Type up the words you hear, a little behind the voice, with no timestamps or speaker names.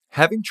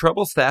Having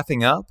trouble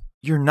staffing up?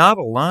 You're not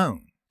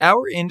alone.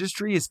 Our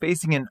industry is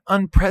facing an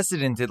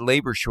unprecedented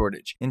labor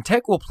shortage, and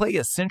tech will play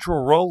a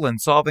central role in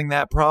solving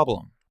that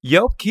problem.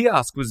 Yelp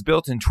Kiosk was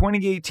built in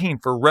 2018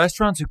 for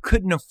restaurants who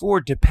couldn't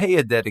afford to pay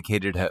a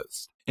dedicated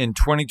host. In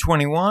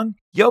 2021,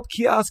 Yelp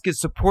Kiosk is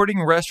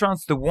supporting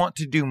restaurants that want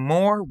to do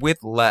more with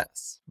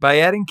less. By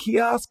adding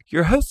Kiosk,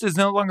 your host is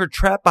no longer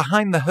trapped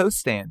behind the host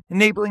stand,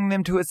 enabling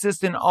them to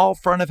assist in all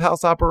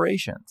front-of-house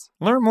operations.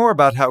 Learn more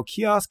about how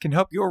Kiosk can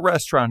help your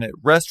restaurant at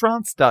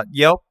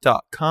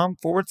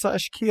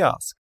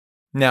restaurants.yelp.com/kiosk.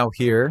 Now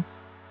here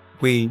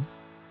we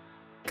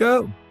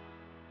go.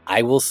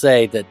 I will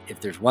say that if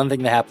there's one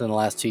thing that happened in the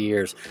last 2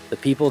 years, the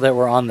people that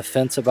were on the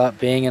fence about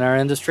being in our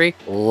industry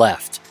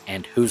left.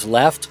 And who's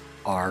left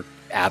are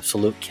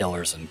absolute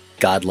killers, and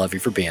God love you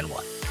for being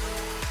one.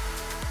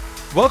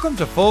 Welcome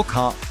to Full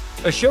Comp,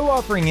 a show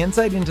offering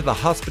insight into the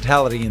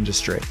hospitality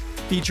industry,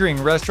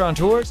 featuring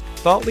restaurateurs,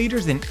 thought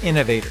leaders, and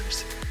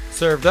innovators.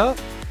 Served up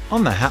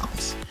on the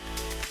house.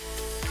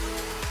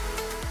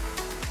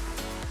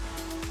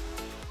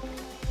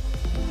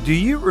 Do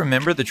you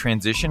remember the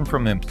transition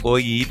from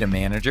employee to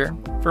manager?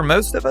 For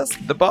most of us,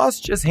 the boss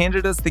just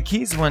handed us the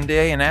keys one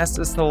day and asked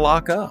us to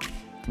lock up.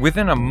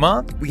 Within a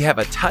month, we have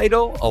a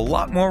title, a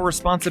lot more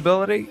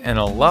responsibility, and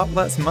a lot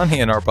less money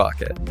in our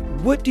pocket.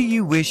 What do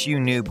you wish you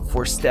knew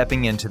before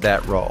stepping into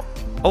that role?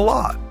 A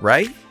lot,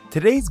 right?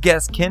 Today's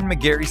guest, Ken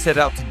McGarry, set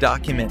out to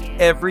document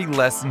every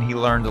lesson he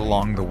learned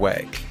along the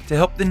way to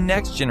help the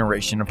next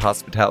generation of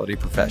hospitality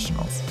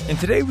professionals. And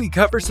today we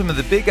cover some of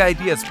the big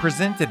ideas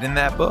presented in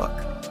that book.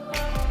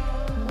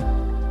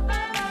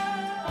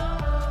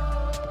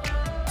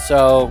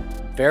 So,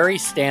 very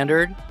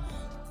standard.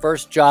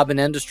 First job in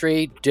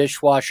industry,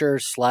 dishwasher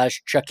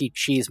 / Chuck E.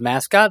 Cheese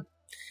mascot.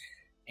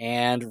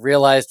 And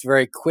realized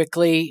very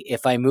quickly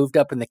if I moved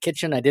up in the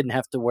kitchen, I didn't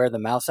have to wear the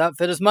mouse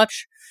outfit as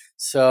much.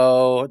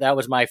 So that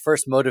was my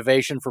first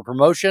motivation for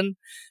promotion.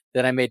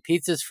 Then I made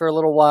pizzas for a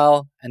little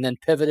while and then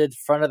pivoted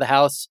front of the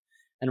house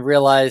and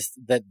realized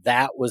that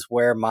that was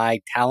where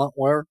my talent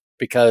were,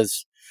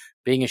 because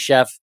being a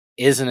chef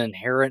is an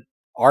inherent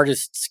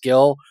artist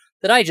skill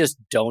that I just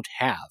don't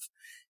have.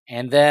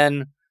 And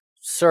then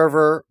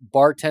server,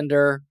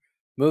 bartender,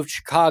 moved to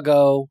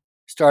Chicago,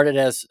 started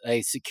as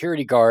a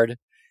security guard.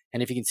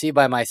 And if you can see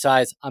by my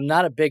size, I'm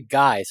not a big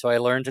guy, so I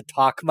learned to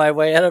talk my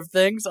way out of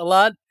things a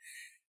lot.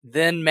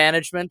 Then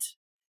management.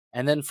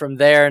 And then from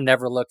there,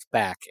 never looked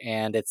back.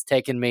 And it's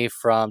taken me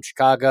from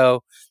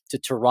Chicago to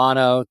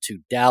Toronto to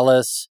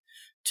Dallas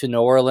to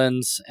New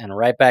Orleans and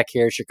right back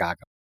here in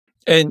Chicago.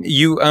 And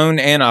you own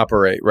and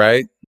operate,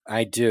 right?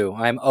 I do.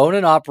 I own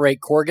and operate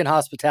Corrigan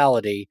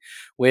Hospitality,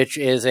 which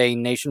is a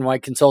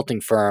nationwide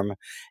consulting firm,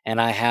 and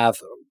I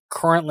have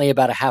currently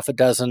about a half a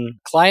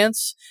dozen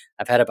clients.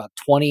 I've had about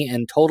 20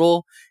 in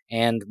total,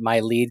 and my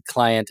lead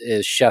client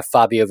is Chef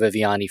Fabio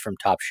Viviani from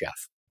Top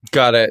Chef.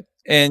 Got it.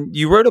 And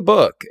you wrote a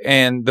book,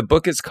 and the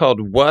book is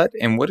called What,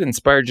 and what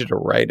inspired you to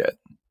write it?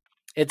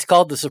 It's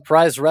called The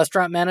Surprise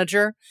Restaurant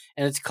Manager,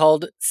 and it's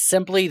called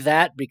simply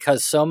that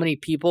because so many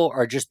people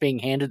are just being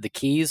handed the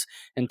keys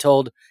and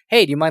told,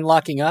 hey, do you mind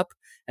locking up?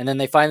 And then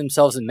they find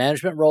themselves in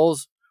management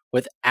roles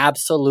with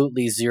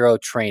absolutely zero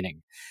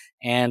training.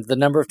 And the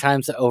number of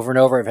times that over and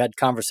over I've had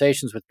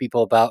conversations with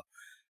people about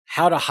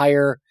how to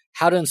hire,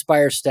 how to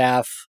inspire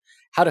staff,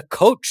 how to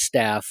coach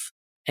staff,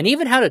 and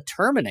even how to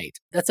terminate.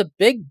 That's a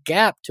big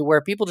gap to where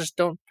people just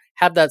don't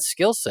have that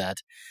skill set.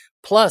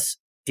 Plus,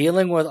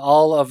 dealing with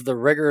all of the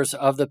rigors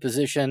of the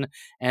position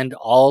and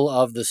all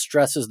of the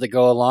stresses that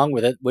go along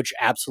with it, which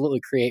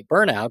absolutely create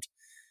burnout,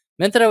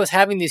 meant that I was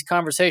having these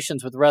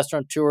conversations with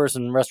restaurateurs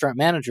and restaurant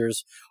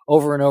managers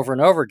over and over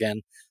and over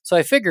again. So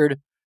I figured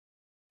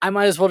I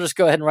might as well just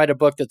go ahead and write a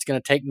book that's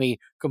going to take me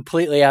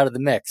completely out of the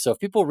mix. So if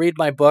people read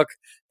my book,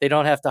 they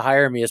don't have to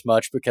hire me as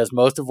much because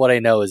most of what I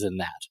know is in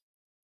that.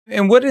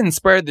 And what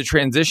inspired the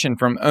transition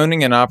from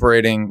owning and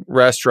operating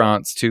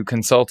restaurants to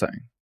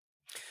consulting?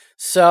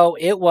 So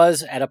it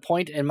was at a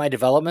point in my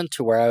development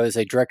to where I was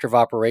a director of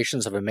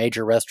operations of a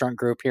major restaurant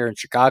group here in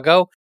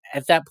Chicago.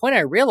 At that point,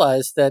 I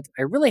realized that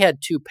I really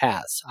had two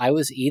paths. I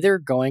was either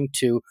going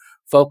to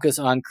focus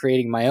on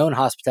creating my own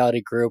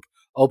hospitality group,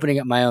 opening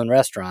up my own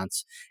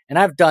restaurants. And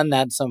I've done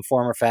that in some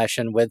form or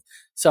fashion with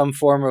some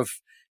form of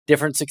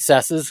different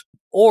successes,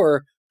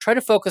 or try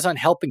to focus on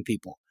helping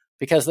people.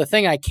 Because the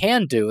thing I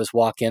can do is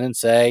walk in and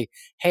say,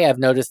 hey, I've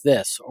noticed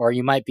this, or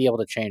you might be able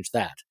to change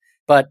that.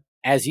 But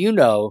as you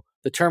know,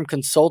 the term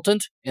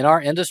consultant in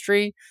our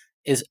industry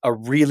is a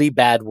really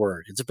bad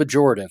word. It's a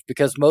pejorative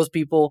because most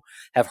people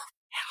have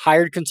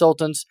hired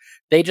consultants.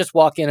 They just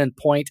walk in and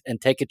point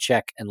and take a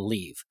check and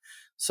leave.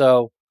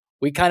 So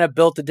we kind of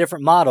built a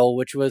different model,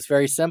 which was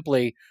very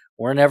simply,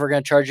 we're never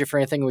going to charge you for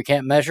anything we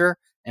can't measure,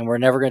 and we're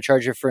never going to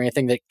charge you for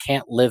anything that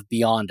can't live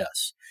beyond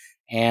us.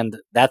 And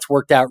that's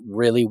worked out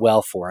really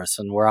well for us,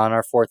 and we're on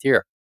our 4th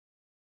year.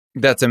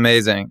 That's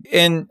amazing.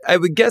 And I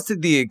would guess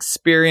that the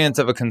experience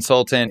of a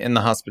consultant in the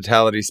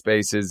hospitality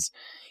space is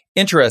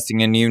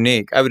interesting and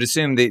unique. I would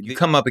assume that you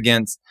come up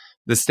against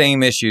the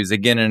same issues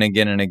again and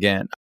again and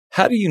again.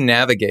 How do you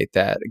navigate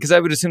that? Because I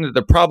would assume that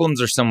the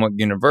problems are somewhat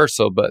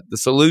universal, but the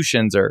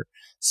solutions are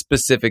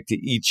specific to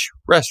each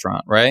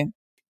restaurant, right?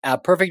 A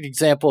perfect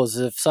example is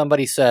if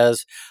somebody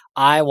says,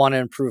 I want to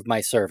improve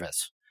my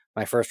service.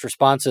 My first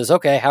response is,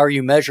 okay, how are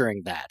you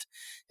measuring that?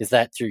 Is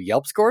that through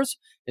Yelp scores?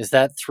 Is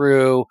that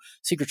through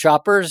secret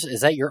shoppers?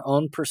 Is that your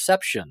own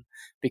perception?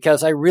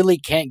 Because I really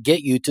can't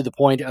get you to the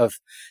point of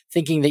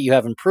thinking that you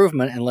have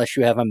improvement unless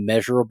you have a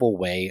measurable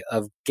way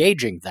of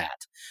gauging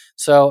that.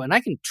 So, and I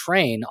can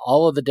train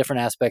all of the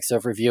different aspects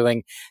of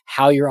reviewing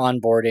how you're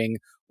onboarding,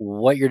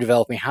 what you're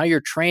developing, how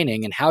you're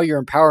training, and how you're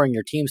empowering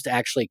your teams to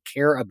actually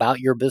care about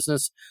your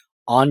business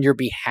on your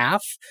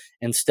behalf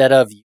instead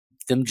of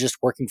them just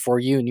working for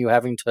you and you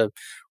having to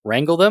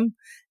wrangle them.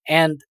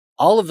 And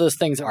all of those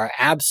things are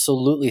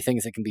absolutely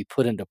things that can be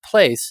put into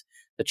place.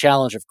 The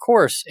challenge, of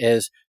course,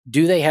 is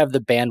do they have the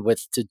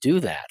bandwidth to do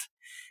that?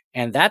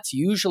 And that's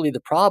usually the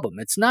problem.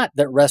 It's not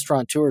that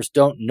restaurateurs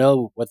don't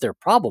know what their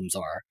problems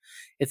are.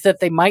 It's that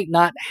they might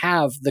not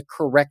have the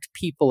correct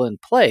people in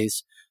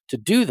place to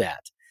do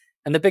that.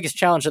 And the biggest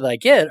challenge that I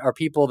get are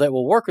people that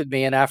will work with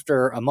me, and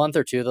after a month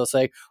or two, they'll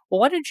say, well,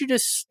 why didn't you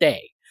just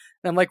stay?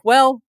 And I'm like,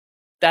 well,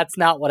 that's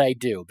not what I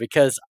do,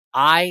 because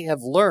I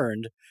have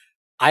learned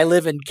I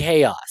live in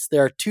chaos.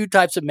 There are two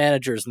types of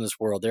managers in this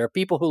world. There are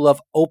people who love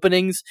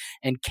openings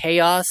and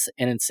chaos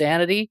and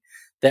insanity,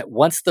 that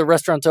once the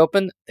restaurant's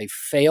open, they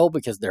fail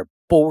because they're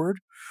bored.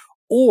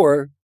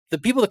 Or the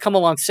people that come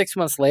along 6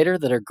 months later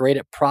that are great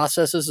at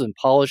processes and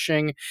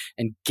polishing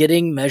and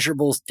getting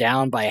measurables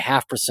down by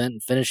 0.5%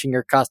 and finishing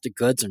your cost of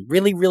goods and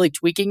really, really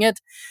tweaking it,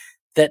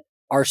 that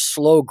are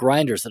slow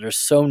grinders that are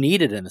so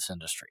needed in this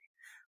industry.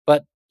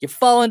 But you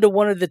fall into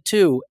one of the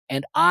two,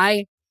 and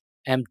I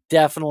am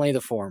definitely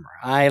the former.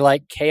 I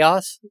like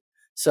chaos,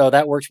 so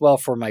that works well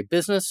for my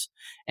business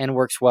and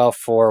works well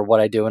for what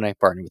I do when I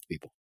partner with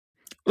people.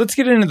 Let's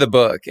get into the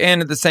book,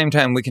 and at the same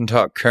time, we can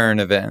talk current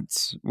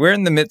events. We're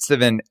in the midst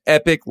of an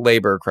epic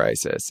labor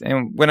crisis,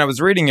 and when I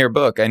was reading your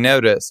book, I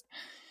noticed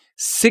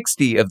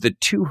 60 of the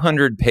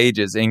 200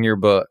 pages in your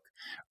book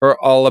are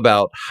all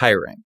about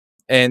hiring.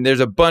 And there's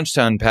a bunch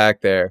to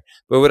unpack there,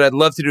 but what I'd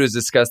love to do is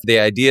discuss the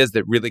ideas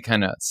that really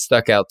kind of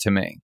stuck out to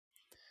me.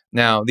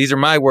 Now, these are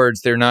my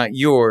words, they're not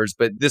yours,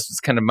 but this was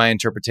kind of my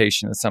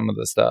interpretation of some of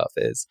the stuff,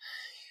 is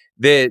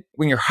that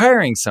when you're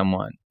hiring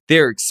someone,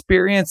 their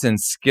experience and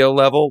skill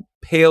level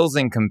pales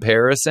in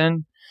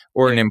comparison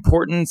or in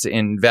importance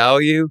in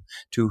value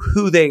to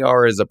who they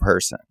are as a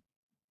person.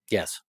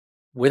 Yes,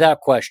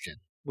 without question.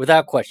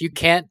 Without question. You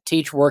can't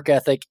teach work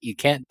ethic. You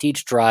can't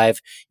teach drive.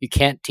 You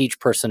can't teach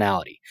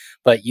personality.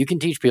 But you can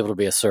teach people to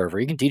be a server.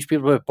 You can teach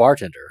people to be a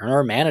bartender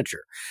or a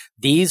manager.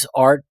 These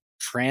are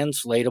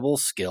translatable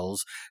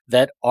skills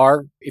that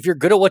are, if you're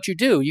good at what you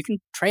do, you can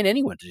train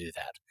anyone to do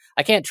that.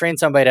 I can't train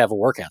somebody to have a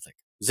work ethic.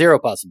 Zero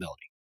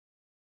possibility.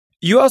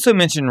 You also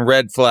mentioned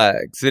red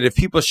flags, that if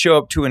people show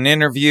up to an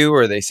interview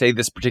or they say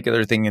this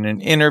particular thing in an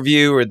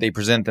interview or they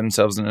present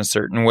themselves in a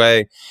certain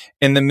way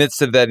in the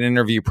midst of that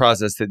interview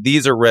process, that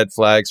these are red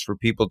flags for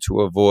people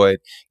to avoid.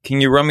 Can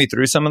you run me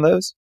through some of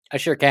those? I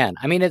sure can.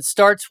 I mean, it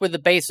starts with the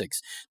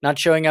basics, not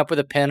showing up with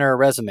a pen or a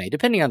resume,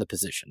 depending on the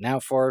position. Now,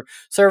 for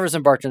servers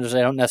and bartenders, I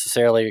don't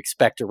necessarily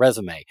expect a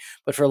resume,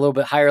 but for a little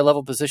bit higher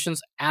level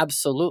positions,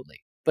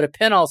 absolutely. But a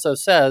pen also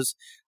says,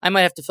 I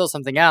might have to fill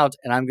something out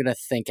and I'm going to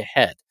think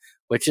ahead,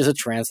 which is a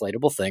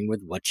translatable thing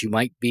with what you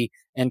might be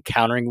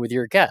encountering with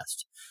your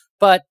guest.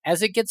 But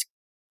as it gets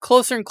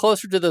closer and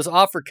closer to those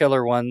offer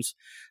killer ones,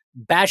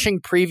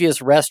 bashing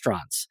previous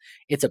restaurants,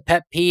 it's a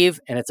pet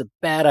peeve and it's a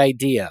bad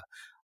idea.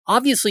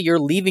 Obviously, you're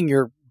leaving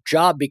your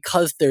job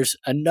because there's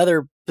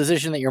another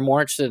position that you're more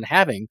interested in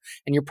having,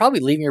 and you're probably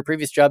leaving your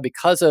previous job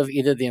because of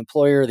either the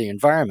employer or the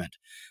environment.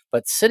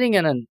 But sitting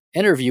in an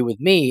interview with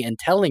me and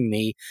telling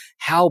me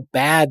how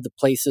bad the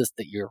place is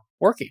that you're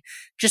working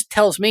just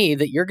tells me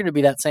that you're going to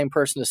be that same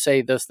person to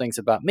say those things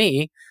about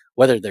me,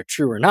 whether they're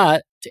true or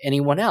not, to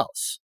anyone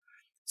else.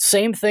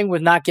 Same thing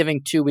with not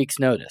giving 2 weeks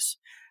notice.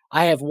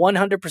 I have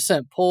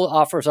 100% pull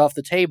offers off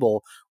the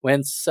table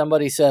when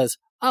somebody says,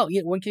 oh,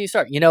 yeah, when can you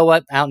start? You know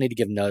what? I don't need to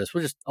give notice.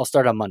 I'll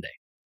start on Monday.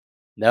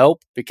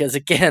 Nope, because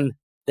again,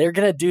 they're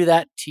going to do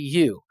that to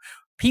you.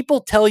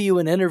 People tell you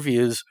in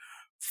interviews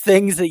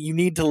things that you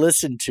need to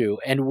listen to.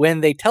 And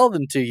when they tell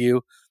them to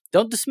you,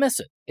 don't dismiss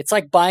it. It's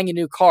like buying a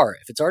new car.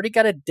 If it's already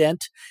got a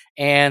dent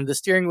and the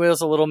steering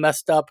wheel's a little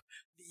messed up,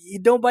 you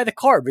don't buy the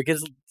car,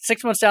 because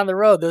 6 months down the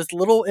road, those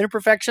little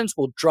imperfections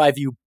will drive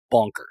you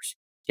bonkers.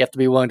 You have to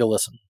be willing to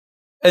listen.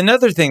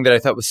 Another thing that I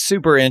thought was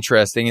super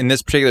interesting in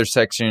this particular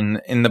section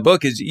in the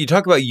book is you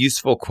talk about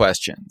useful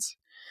questions.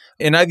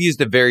 And I've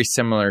used a very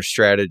similar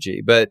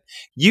strategy, but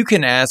you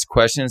can ask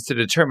questions to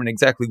determine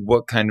exactly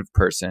what kind of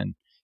person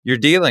you're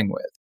dealing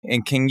with.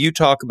 And can you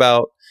talk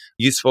about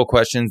useful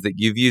questions that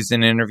you've used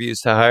in interviews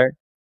to hire?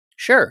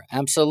 Sure,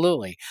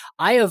 absolutely.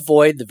 I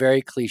avoid the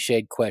very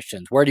cliched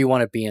questions. Where do you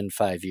want to be in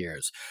 5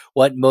 years?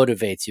 What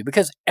motivates you?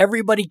 Because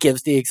everybody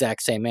gives the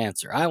exact same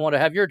answer. I want to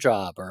have your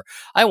job, or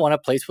I want a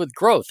place with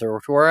growth,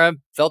 or where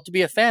I'm felt to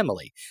be a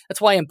family.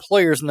 That's why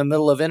employers in the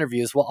middle of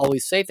interviews will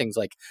always say things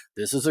like,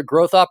 this is a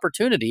growth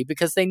opportunity,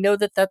 because they know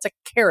that that's a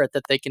carrot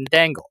that they can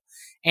dangle.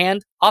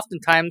 And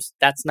oftentimes,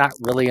 that's not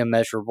really a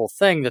measurable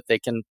thing that they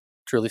can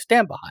truly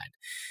stand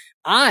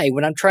behind.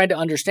 When I'm trying to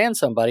understand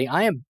somebody,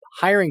 I am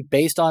hiring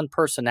based on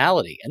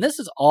personality. And this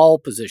is all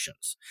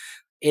positions.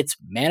 It's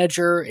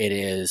manager, it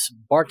is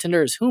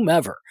bartenders,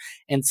 whomever.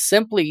 And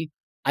simply,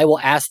 I will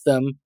ask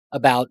them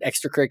about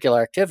extracurricular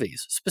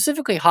activities,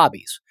 specifically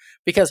hobbies,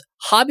 because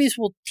hobbies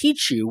will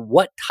teach you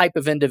what type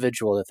of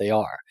individual that they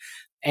are.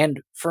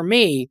 And for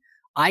me,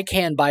 I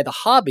can, by the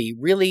hobby,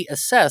 really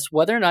assess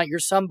whether or not you're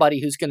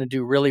somebody who's going to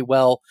do really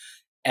well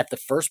at the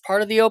first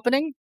part of the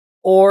opening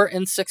or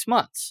in 6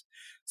 months.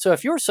 So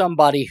if you're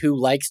somebody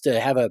who likes to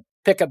have a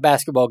pickup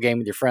basketball game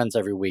with your friends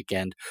every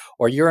weekend,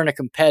 or you're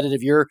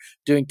you're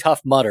doing Tough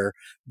Mudder,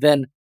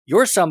 then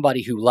you're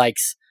somebody who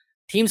likes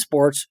team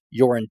sports,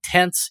 you're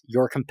intense,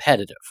 you're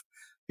competitive.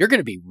 You're going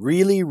to be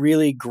really,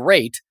 really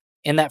great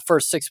in that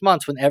first 6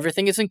 months when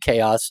everything is in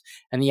chaos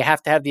and you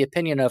have to have the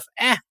opinion of,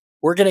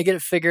 we're going to get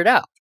it figured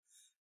out.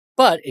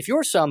 But if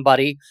you're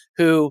somebody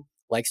who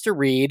likes to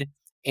read,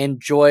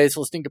 enjoys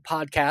listening to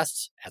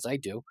podcasts, as I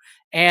do,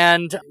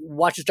 and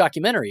watches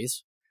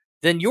documentaries,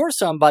 then you're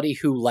somebody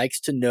who likes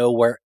to know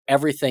where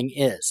everything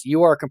is.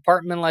 You are a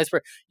compartmentalized.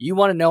 You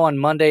want to know on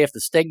Monday if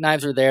the steak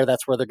knives are there,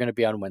 that's where they're going to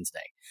be on Wednesday.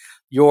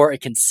 You're a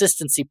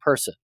consistency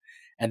person.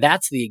 And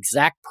that's the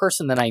exact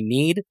person that I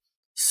need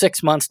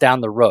 6 months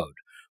down the road,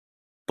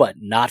 but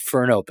not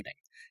for an opening.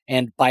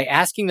 And by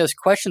asking those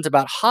questions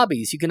about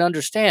hobbies, you can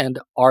understand,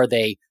 are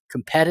they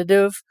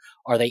competitive?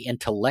 Are they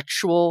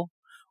intellectual?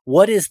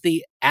 What is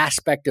the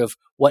aspect of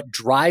what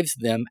drives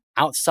them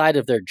outside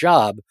of their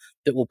job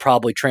that will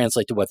probably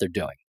translate to what they're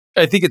doing?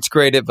 I think it's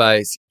great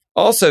advice.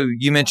 Also,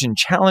 you mentioned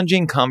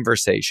challenging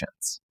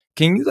conversations.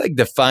 Can you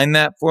define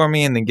that for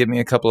me and then give me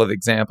a couple of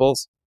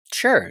examples?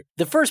 Sure.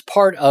 The first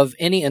part of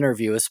any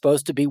interview is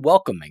supposed to be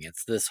welcoming.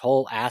 It's this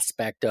whole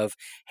aspect of,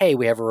 hey,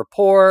 we have a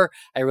rapport.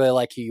 I really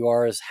like who you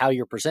are, as how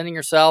you're presenting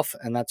yourself,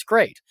 and that's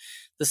great.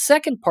 The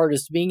second part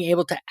is being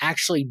able to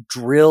actually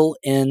drill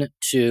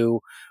into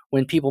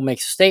when people make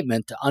a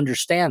statement to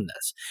understand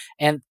this.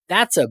 And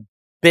that's a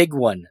big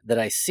one that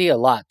I see a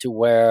lot, to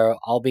where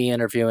I'll be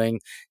interviewing,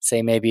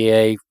 say, maybe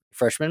a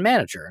freshman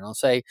manager, and I'll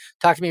say,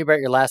 talk to me about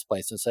your last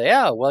place, and say,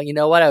 oh, well, you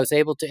know what? I was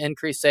able to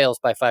increase sales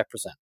by 5%.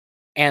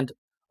 And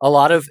a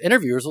lot of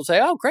interviewers will say,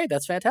 oh, great,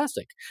 that's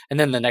fantastic. And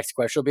then the next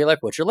question will be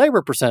like, what's your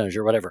labor percentage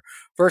or whatever?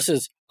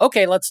 Versus,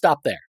 okay, let's stop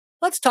there.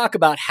 Let's talk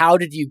about how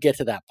did you get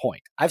to that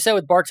point? I've said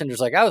with bartenders,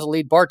 I was a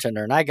lead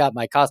bartender and I got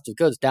my cost of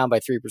goods down by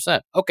 3%.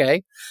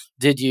 Okay.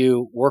 Did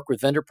you work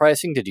with vendor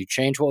pricing? Did you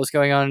change what was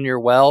going on in your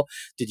well?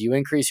 Did you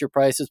increase your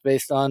prices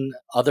based on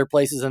other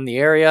places in the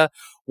area?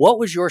 What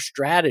was your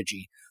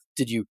strategy?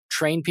 Did you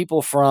train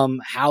people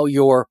from how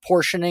you're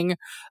portioning?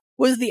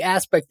 What was the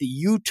aspect that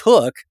you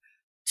took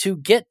to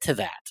get to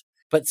that?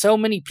 But so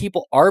many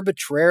people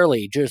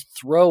arbitrarily just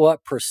throw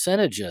up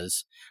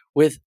percentages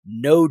with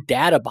no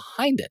data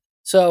behind it.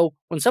 So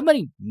when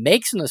somebody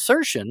makes an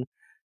assertion,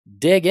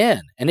 dig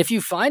in. And if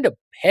you find a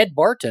head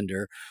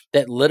bartender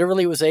that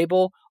literally was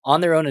able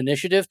on their own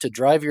initiative to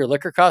drive your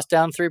liquor cost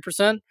down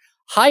 3%,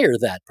 hire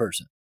that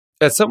person.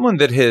 As someone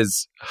that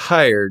has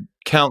hired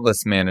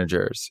countless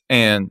managers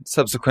and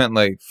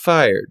subsequently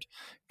fired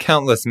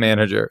countless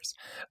managers,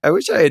 I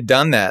wish I had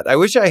done that. I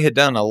wish I had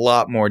done a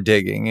lot more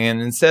digging,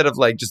 and instead of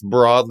just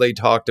broadly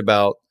talked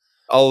about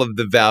all of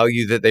the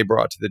value that they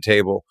brought to the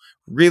table,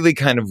 really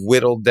kind of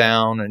whittled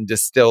down and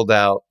distilled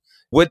out,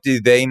 what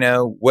do they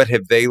know? What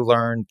have they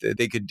learned that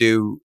they could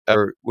do,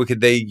 or what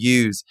could they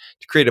use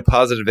to create a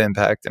positive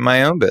impact in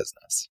my own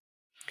business?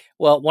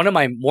 Well, one of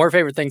my more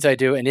favorite things I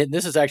do, and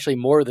this is actually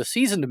more the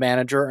seasoned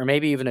manager or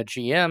maybe even a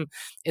GM,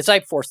 is I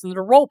force them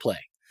to role play,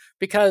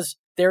 because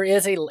there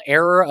is an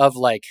error of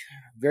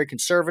very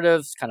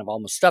conservative, kind of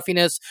almost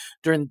stuffiness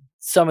during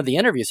some of the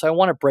interviews. So I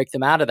want to break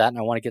them out of that, and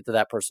I want to get to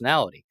that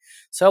personality.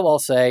 So I'll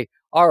say,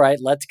 all right,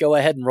 let's go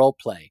ahead and role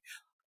play.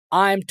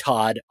 I'm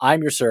Todd.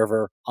 I'm your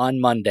server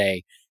on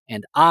Monday,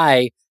 and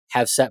I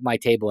have set my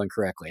table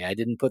incorrectly.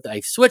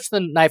 I switched the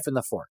knife and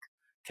the fork.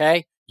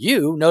 Okay.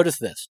 You notice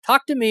this.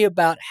 Talk to me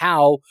about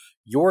how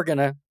you're going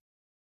to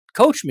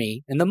coach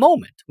me in the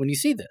moment when you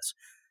see this.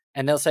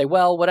 And they'll say,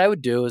 well, what I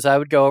would do is I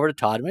would go over to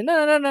Todd.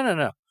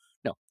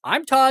 No,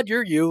 I'm Todd.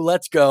 You're you.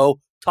 Let's go.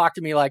 Talk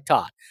to me like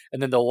Todd.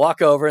 And then they'll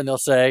walk over and they'll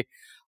say,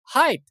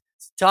 hi,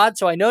 Todd.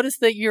 So I noticed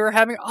that you're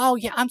having, oh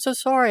yeah, I'm so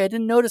sorry. I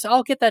didn't notice.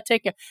 I'll get that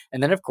taken.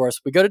 And then of course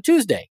we go to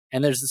Tuesday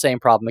and there's the same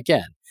problem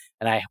again.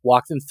 And I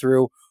walk them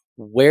through,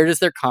 where does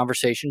their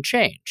conversation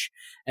change?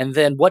 And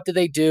then what do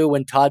they do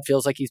when Todd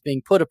feels like he's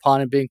being put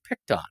upon and being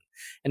picked on?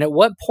 And at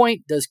what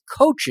point does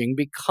coaching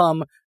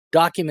become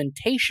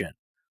documentation?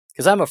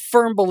 Because I'm a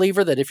firm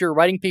believer that if you're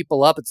writing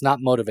people up, it's not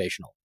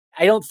motivational.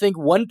 I don't think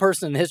one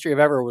person in the history of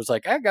ever was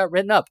like, I got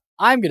written up.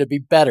 I'm going to be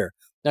better.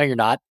 No, you're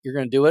not. You're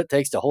going to do what it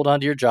takes to hold on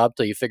to your job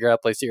till you figure out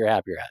a place that you're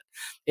happier at.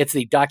 It's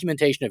the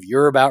documentation of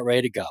you're about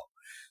ready to go.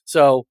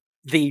 So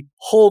the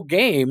whole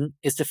game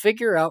is to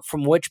figure out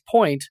from which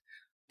point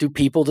do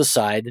people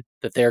decide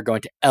that they're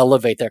going to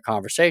elevate their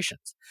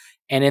conversations.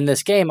 And in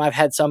this game, I've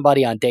had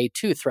somebody on day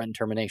 2 threaten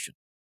termination.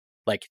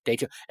 Like day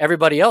 2.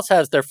 Everybody else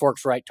has their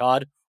forks right,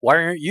 Todd. Why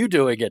aren't you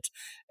doing it?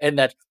 And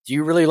that, do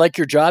you really like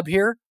your job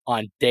here?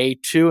 On day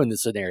 2 in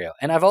this scenario.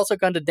 And I've also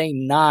gone to day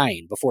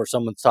 9 before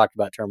someone's talked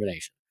about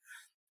termination.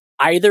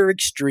 Either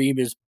extreme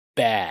is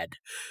bad.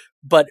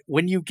 But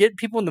when you get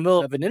people in the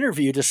middle of an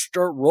interview to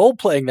start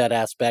role-playing that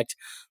aspect,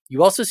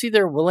 you also see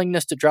their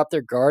willingness to drop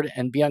their guard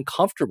and be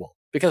uncomfortable.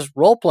 Because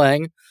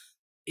role-playing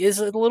is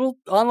a little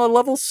on a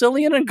level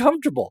silly and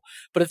uncomfortable.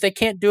 But if they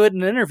can't do it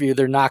in an interview,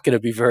 they're not going to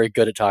be very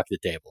good at talking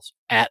to tables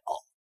at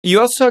all. You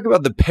also talk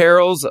about the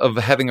perils of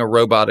having a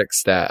robotic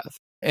staff.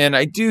 And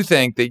I do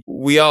think that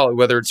we all,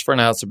 whether it's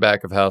front of house or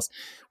back of house,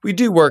 we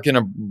do work in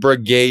a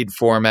brigade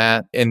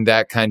format in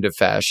that kind of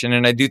fashion.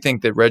 And I do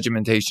think that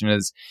regimentation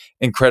is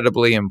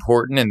incredibly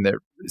important, and the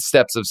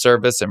steps of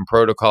service and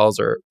protocols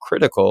are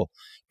critical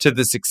to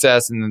the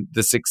success and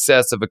the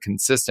success of a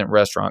consistent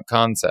restaurant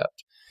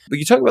concept. But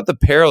you talk about the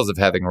perils of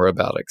having a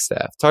robotic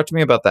staff. Talk to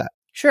me about that.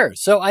 Sure.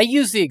 So I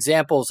use the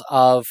examples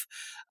of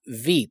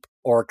Veep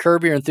or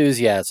Curb Your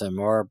Enthusiasm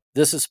or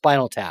This Is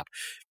Spinal Tap.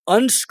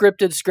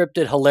 Unscripted,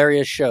 scripted,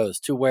 hilarious shows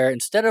to where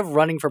instead of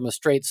running from a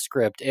straight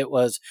script, it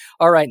was,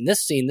 all right, in this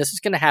scene, this is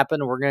going to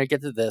happen. We're going to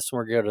get to this and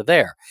we're going to go to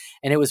there.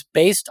 And it was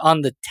based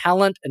on the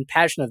talent and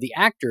passion of the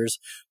actors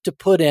to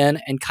put in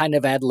and kind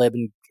of ad lib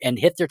and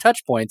hit their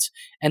touch points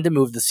and to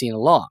move the scene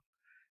along.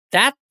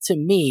 That, to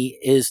me,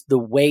 is the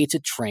way to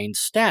train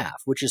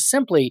staff, which is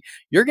simply,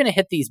 you're going to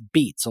hit these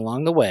beats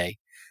along the way.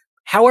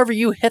 However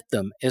you hit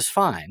them is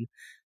fine.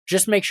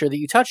 Just make sure that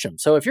you touch them.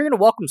 So if you're going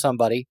to welcome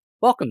somebody,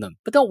 welcome them,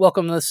 but don't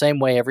welcome them the same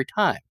way every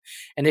time.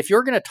 And if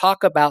you're going to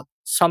talk about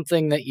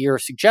something that you're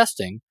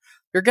suggesting,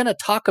 you're going to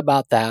talk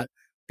about that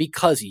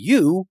because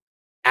you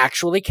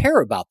actually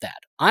care about that.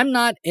 I'm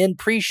not in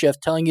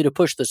pre-shift telling you to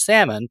push the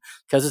salmon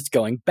because it's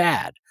going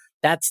bad.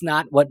 That's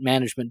not what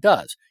management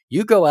does.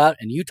 You go out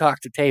and you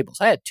talk to tables.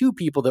 I had 2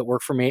 people that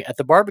worked for me at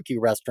the barbecue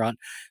restaurant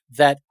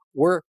that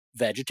were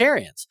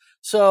vegetarians.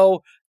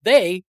 So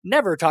they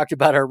never talked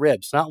about our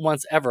ribs, not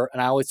once ever.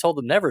 And I always told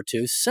them never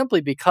to,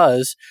 simply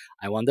because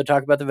I wanted to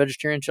talk about the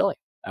vegetarian chili.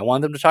 I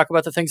wanted them to talk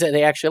about the things that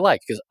they actually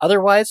like, because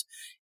otherwise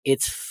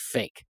it's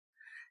fake.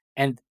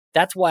 And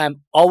that's why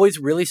I'm always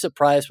really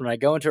surprised when I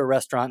go into a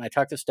restaurant and I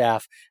talk to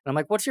staff and I'm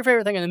like, what's your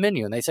favorite thing on the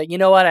menu? And they say, you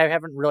know what? I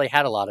haven't really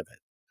had a lot of it.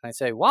 And I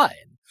say, why?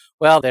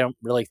 Well, they don't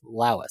really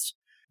allow us.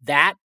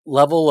 That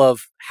level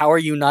of how are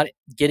you not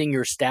getting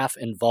your staff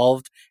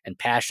involved and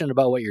passionate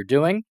about what you're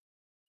doing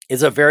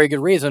is a very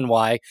good reason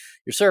why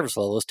your service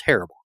level is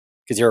terrible,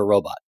 because you're a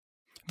robot.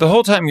 The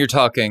whole time you're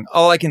talking,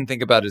 all I can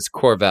think about is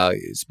core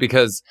values,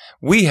 because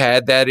we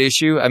had that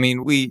issue. I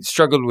mean, we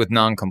struggled with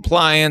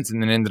non-compliance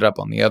and then ended up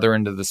on the other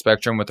end of the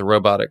spectrum with the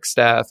robotic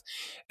staff.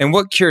 And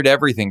what cured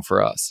everything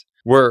for us?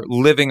 We're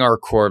living our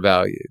core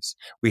values.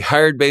 We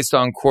hired based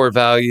on core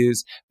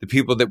values. The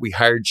people that we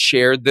hired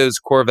shared those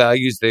core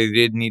values. They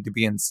did need to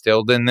be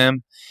instilled in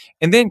them.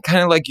 And then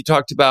kind of like you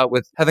talked about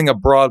with having a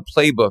broad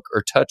playbook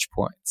or touch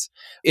points.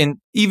 And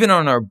even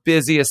on our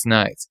busiest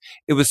nights,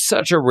 it was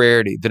such a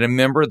rarity that a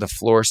member of the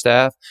floor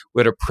staff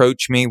would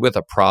approach me with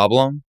a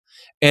problem.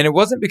 And it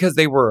wasn't because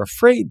they were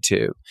afraid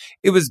to.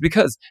 It was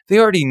because they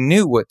already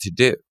knew what to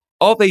do.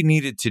 All they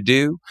needed to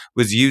do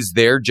was use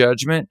their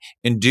judgment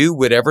and do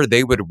whatever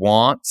they would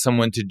want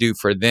someone to do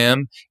for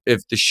them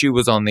if the shoe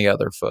was on the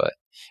other foot.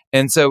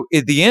 And so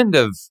at the end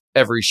of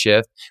every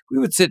shift, we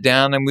would sit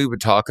down and we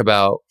would talk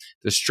about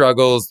the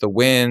struggles, the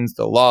wins,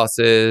 the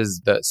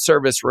losses, the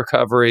service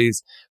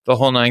recoveries, the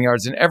whole 9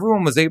 yards. And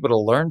everyone was able to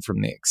learn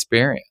from the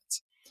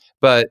experience.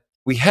 But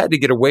we had to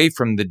get away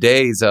from the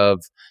days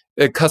of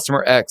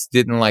customer X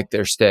didn't like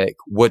their steak.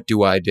 What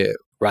do I do?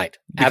 Right.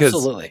 Because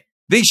absolutely.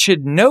 They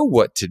should know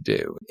what to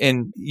do.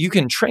 And you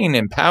can train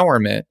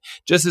empowerment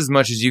just as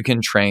much as you can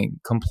train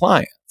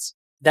compliance.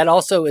 That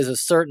also is a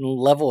certain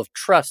level of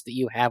trust that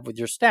you have with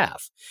your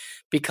staff,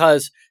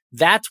 because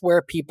that's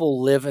where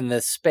people live in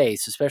this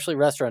space, especially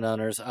restaurant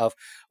owners, of,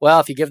 well,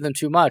 if you give them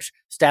too much,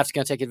 staff's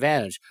going to take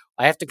advantage.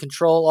 I have to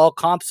control all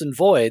comps and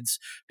voids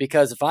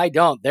because if I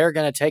don't, they're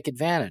going to take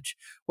advantage.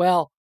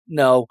 Well,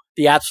 no,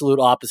 the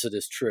absolute opposite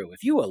is true.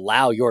 If you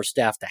allow your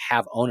staff to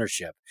have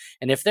ownership,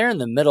 and if they're in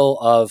the middle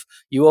of,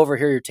 you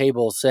overhear your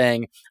table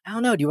saying, I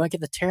don't know, do you want to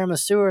get the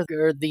tiramisu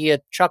or the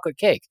chocolate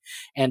cake?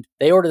 And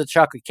they order the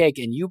chocolate cake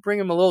and you bring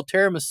them a little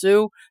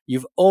tiramisu,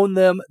 you've owned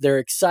them, they're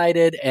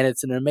excited, and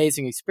it's an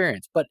amazing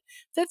experience. But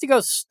they have to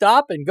go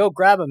stop and go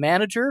grab a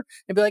manager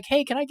and be like,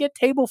 hey, can I get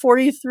table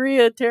 43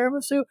 a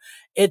tiramisu?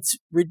 It's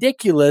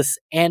ridiculous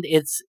and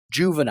it's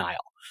juvenile.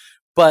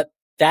 But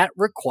that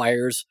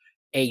requires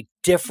a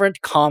different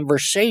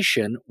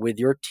conversation with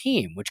your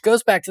team, which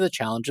goes back to the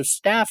challenge of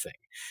staffing.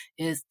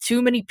 Is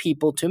too many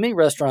people, too many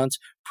restaurants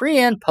pre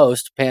and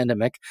post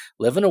pandemic,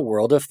 live in a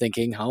world of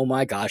thinking, oh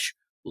my gosh,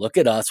 look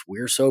at us,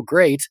 we're so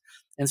great,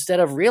 instead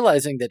of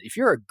realizing that if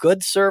you're a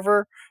good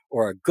server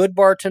or a good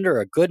bartender,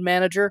 or a good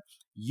manager,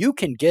 you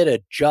can get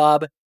a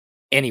job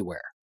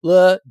anywhere,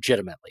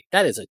 legitimately.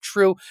 That is a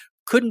true,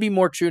 couldn't be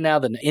more true now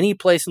than any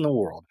place in the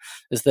world,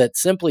 is that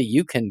simply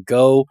you can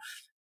go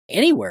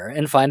anywhere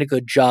and find a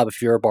good job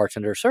if you're a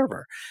bartender or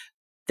server.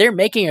 They're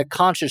making a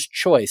conscious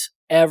choice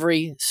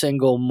every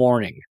single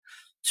morning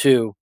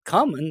to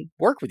come and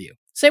work with you.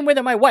 Same way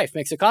that my wife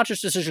makes a conscious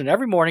decision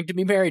every morning to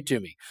be married to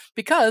me,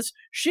 because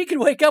she could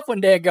wake up one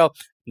day and go,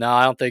 no,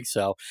 I don't think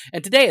so.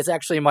 And today is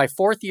actually my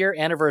 4th year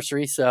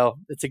anniversary, so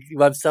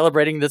I'm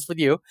celebrating this with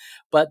you.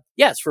 But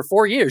yes, for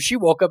 4 years, she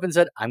woke up and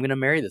said, I'm going to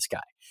marry this guy.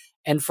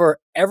 And for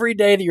every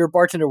day that your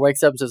bartender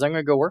wakes up and says, I'm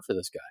going to go work for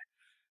this guy,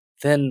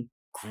 then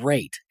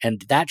great.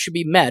 And that should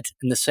be met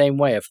in the same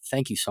way of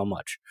thank you so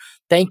much.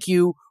 Thank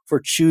you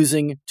for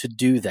choosing to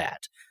do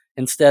that,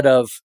 instead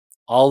of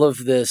all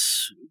of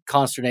this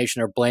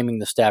consternation or blaming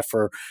the staff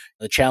for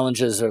the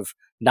challenges of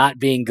not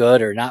being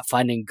good or not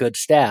finding good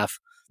staff.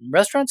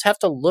 Restaurants have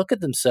to look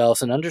at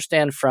themselves and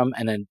understand from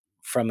an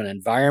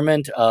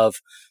environment of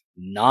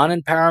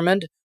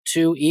non-empowerment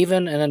to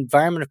even an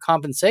environment of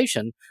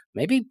compensation.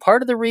 Maybe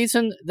part of the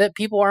reason that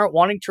people aren't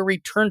wanting to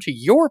return to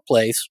your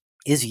place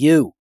is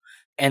you.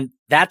 And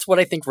that's what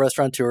I think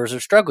restaurateurs are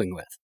struggling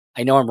with.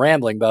 I know I'm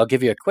rambling, but I'll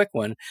give you a quick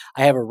one.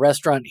 I have a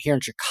restaurant here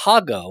in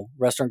Chicago,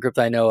 restaurant group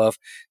that I know of,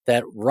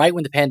 that right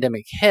when the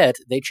pandemic hit,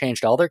 they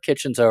changed all their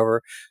kitchens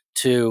over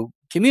to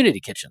community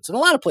kitchens. And a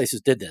lot of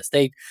places did this.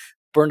 They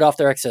burned off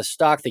their excess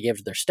stock. They gave it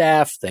to their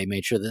staff. They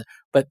made sure that,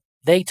 but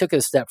they took it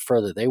a step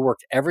further. They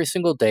worked every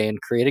single day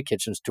and created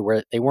kitchens to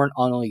where they weren't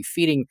only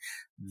feeding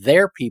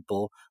their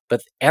people,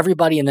 but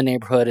everybody in the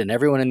neighborhood and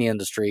everyone in the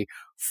industry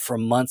for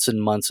months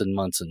and months and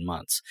months and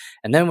months.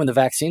 And then when the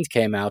vaccines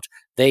came out,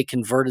 they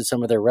converted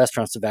some of their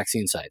restaurants to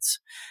vaccine sites,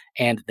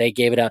 and they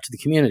gave it out to the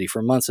community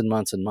for months and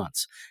months and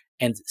months.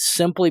 And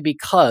simply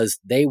because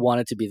they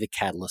wanted to be the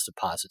catalyst of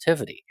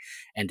positivity.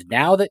 And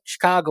now that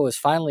Chicago is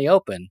finally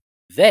open,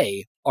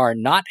 they are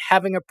not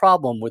having a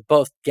problem with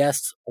both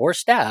guests or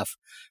staff,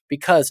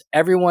 because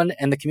everyone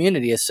in the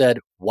community has said,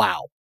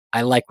 wow,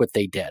 I like what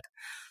they did.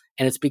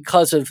 And it's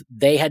because of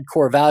they had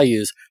core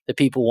values that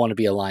people want to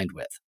be aligned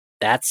with.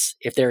 That's,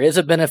 if there is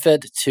a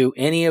benefit to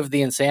any of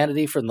the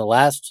insanity from the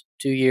last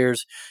 2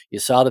 years, you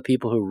saw the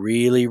people who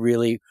really,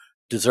 really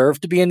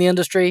deserve to be in the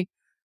industry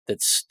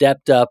that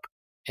stepped up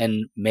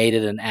and made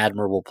it an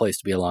admirable place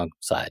to be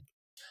alongside.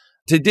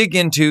 To dig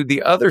into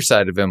the other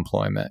side of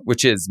employment,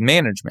 which is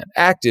management,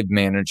 active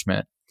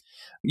management,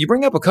 you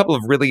bring up a couple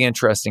of really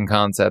interesting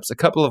concepts, a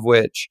couple of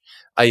which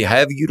I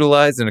have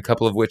utilized and a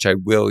couple of which I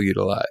will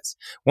utilize.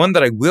 One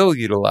that I will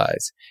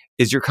utilize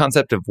is your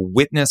concept of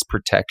witness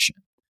protection.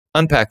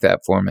 Unpack that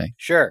for me.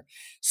 Sure.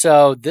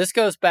 So this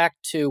goes back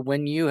to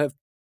when you have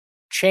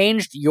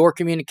changed your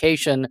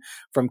communication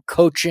from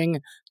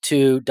coaching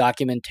to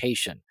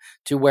documentation,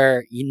 to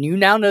where you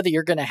now know that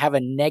you're going to have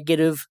a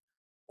negative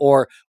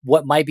or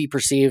what might be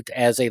perceived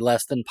as a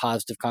less than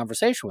positive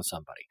conversation with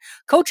somebody.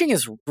 Coaching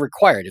is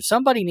required. If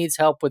somebody needs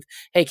help with,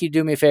 hey, can you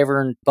do me a favor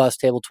and bus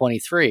table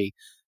 23?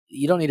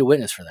 You don't need a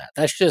witness for that.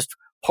 That's just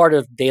part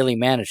of daily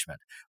management.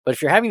 But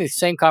if you're having the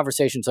same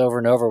conversations over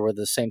and over with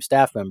the same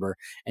staff member,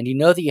 and you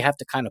know that you have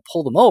to kind of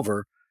pull them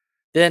over,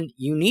 then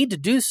you need to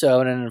do so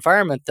in an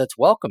environment that's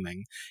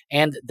welcoming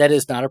and that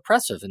is not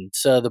oppressive. And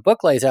so the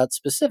book lays out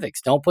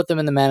specifics. Don't put them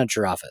in the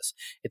manager office.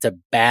 It's a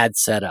bad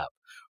setup.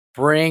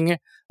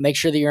 Make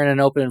sure that you're in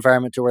an open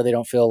environment to where they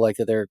don't feel like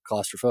that they're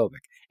claustrophobic.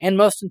 And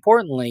most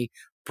importantly,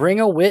 bring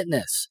a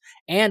witness.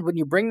 And when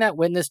you bring that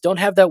witness, don't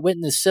have that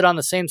witness sit on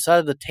the same side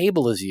of the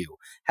table as you.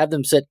 Have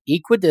them sit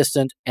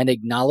equidistant and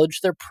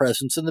acknowledge their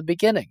presence in the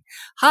beginning.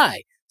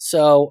 Hi,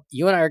 so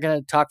you and I are going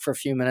to talk for a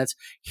few minutes.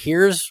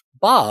 Here's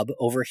Bob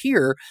over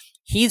here.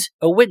 He's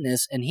a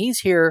witness, and he's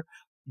here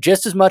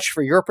just as much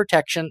for your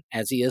protection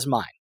as he is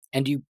mine.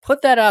 And you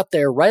put that out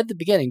there right at the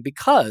beginning,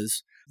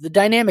 because the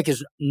dynamic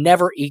is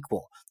never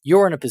equal.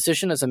 You're in a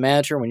position as a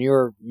manager when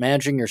you're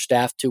managing your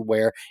staff to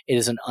where it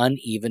is an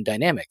uneven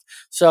dynamic.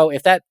 So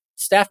if that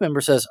staff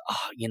member says,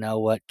 oh, you know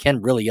what, Ken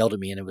really yelled at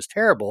me and it was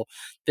terrible,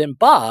 then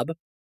Bob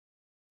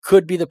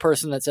could be the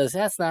person that says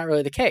that's not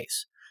really the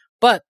case.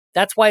 But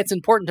that's why it's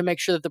important to make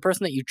sure that the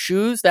person that you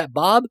choose, that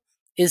Bob,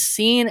 is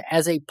seen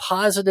as a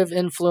positive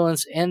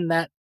influence in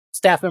that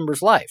staff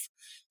member's life.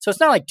 So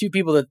it's not like two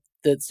people that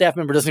the staff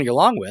member doesn't get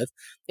along with.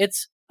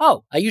 It's,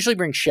 oh, I usually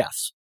bring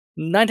chefs.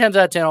 9 times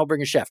out of 10, I'll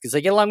bring a chef because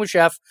they get along with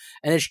chef,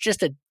 and it's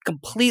just a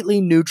completely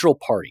neutral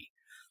party.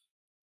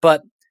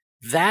 But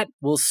that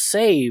will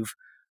save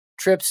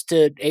trips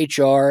to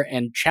HR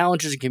and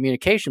challenges in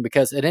communication,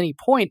 because at any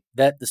point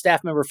that the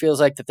staff member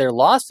feels like that they're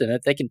lost in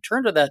it, they can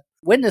turn to that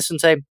witness and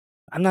say,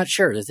 I'm not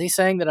sure. Is he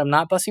saying that I'm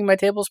not bussing my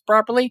tables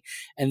properly?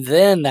 And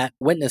then that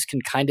witness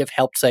can kind of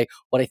help say,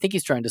 what I think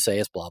he's trying to say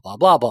is blah, blah,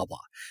 blah, blah, blah.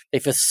 They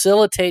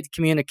facilitate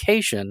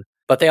communication,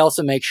 but they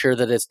also make sure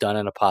that it's done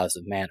in a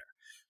positive manner.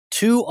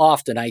 Too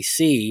often I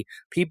see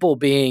people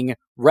being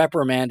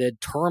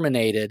reprimanded,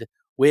 terminated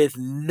with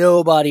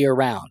nobody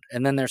around.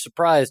 And then they're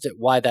surprised at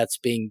why that's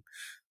being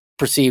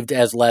perceived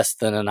as less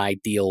than an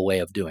ideal way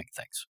of doing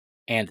things.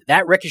 And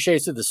that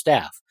ricochets to the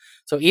staff.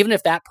 So even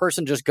if that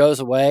person just goes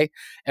away,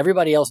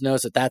 everybody else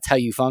knows that that's how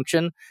you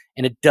function,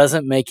 and it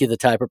doesn't make you the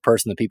type of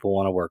person that people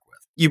want to work with.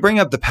 You bring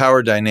up the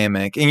power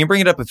dynamic, and you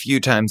bring it up a few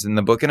times in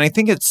the book, and I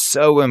think it's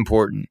so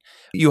important.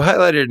 You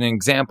highlighted an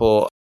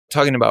example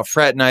talking about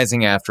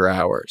fraternizing after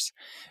hours.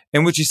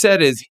 And what you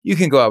said is you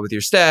can go out with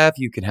your staff,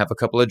 you can have a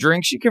couple of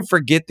drinks, you can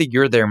forget that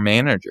you're their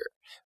manager,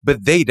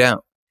 but they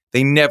don't.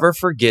 They never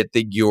forget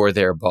that you're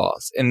their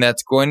boss, and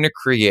that's going to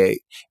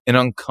create an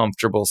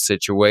uncomfortable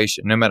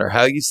situation, no matter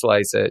how you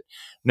slice it,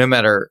 no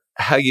matter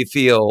how you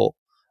feel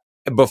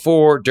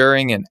before,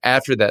 during, and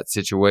after that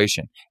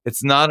situation.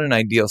 It's not an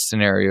ideal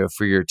scenario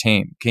for your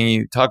team. Can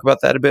you talk about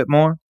that a bit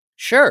more?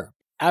 Sure.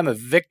 I'm a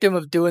victim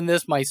of doing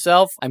this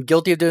myself. I'm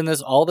guilty of doing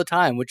this all the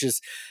time, which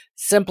is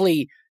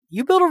simply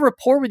you build a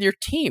rapport with your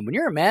team. When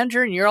you're a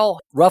manager and you're all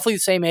roughly the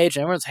same age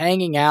and everyone's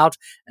hanging out,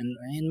 and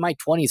in my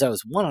 20s, I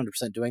was 100%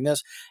 doing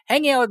this,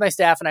 hanging out with my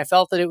staff, and I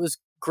felt that it was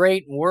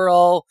great, and we're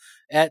all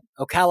at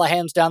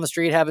O'Callahan's down the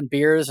street having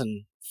beers,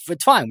 and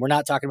it's fine. We're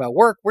not talking about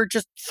work. We're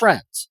just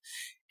friends,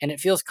 and it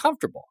feels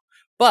comfortable.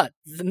 But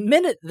the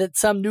minute that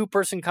some new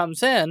person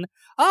comes in,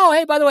 oh,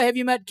 hey, by the way, have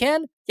you met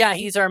Ken? Yeah,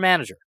 he's our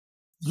manager.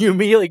 You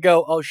immediately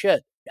go, oh,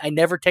 shit, I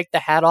never take the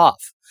hat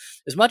off.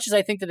 As much as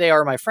I think that they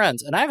are my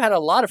friends, and I've had a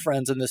lot of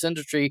friends in this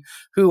industry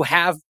who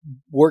have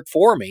worked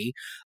for me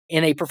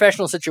in a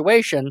professional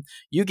situation,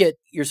 you get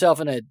yourself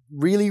in a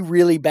really,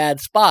 really bad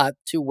spot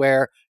to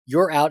where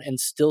you're out and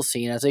still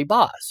seen as a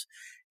boss.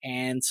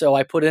 And so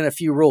I put in a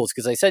few rules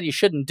because I said you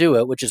shouldn't do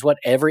it, which is what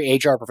every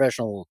HR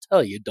professional will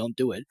tell you. Don't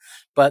do it.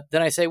 But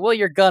then I say, well,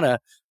 you're gonna.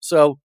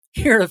 So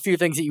here are a few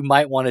things that you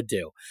might want to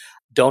do.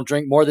 Don't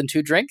drink more than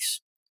 2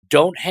 drinks.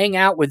 Don't hang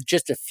out with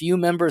just a few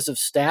members of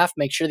staff.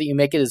 Make sure that you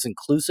make it as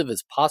inclusive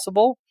as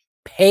possible.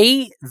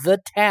 Pay the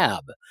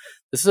tab.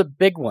 This is a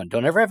big one.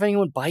 Don't ever have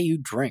anyone buy you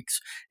drinks.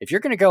 If you're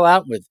going to go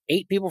out with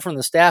 8 people from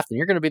the staff, then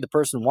you're going to be the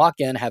person walk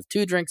in, have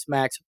 2 drinks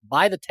max,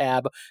 buy the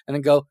tab, and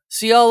then go,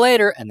 see y'all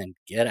later, and then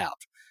get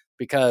out.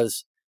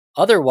 Because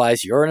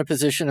otherwise, you're in a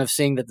position of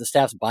seeing that the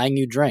staff's buying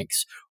you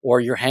drinks, or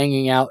you're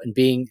hanging out and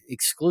being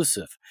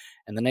exclusive.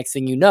 And the next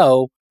thing you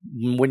know,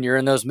 when you're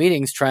in those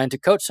meetings trying to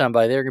coach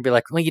somebody, they're going to be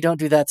like, well, you don't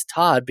do that to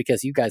Todd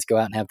because you guys go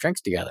out and have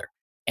drinks together.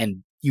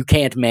 And you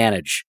can't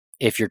manage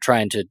if you're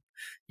trying to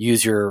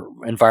use your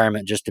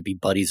environment just to be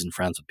buddies and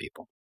friends with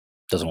people.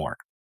 Doesn't work.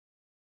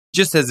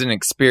 Just as an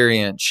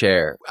experience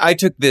share, I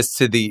took this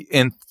to the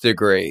nth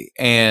degree,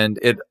 and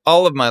at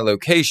all of my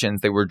locations,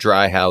 they were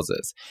dry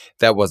houses.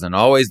 That wasn't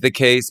always the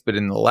case, but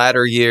in the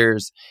latter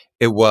years,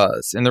 it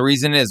was. And the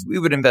reason is we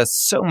would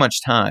invest so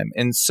much time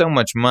and so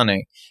much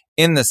money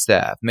in the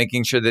staff,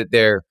 making sure that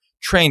they're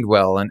trained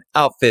well and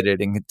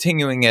outfitted and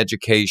continuing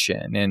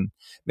education and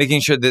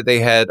making sure that they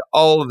had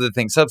all of the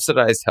things,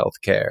 subsidized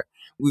healthcare.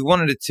 We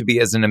wanted it to be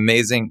as an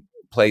amazing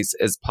place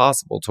as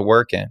possible to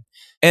work in.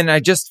 And I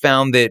just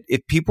found that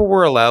if people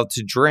were allowed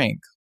to drink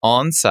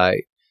on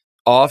site,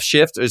 off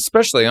shift,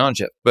 especially on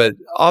shift, but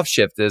off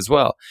shift as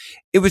well,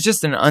 it was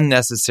just an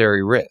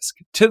unnecessary risk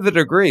to the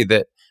degree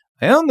that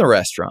I own the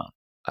restaurant,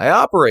 I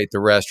operate the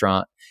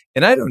restaurant,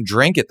 and I don't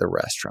drink at the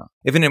restaurant.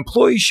 If an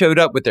employee showed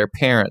up with their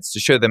parents to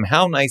show them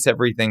how nice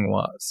everything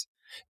was,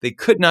 they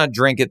could not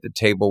drink at the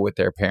table with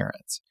their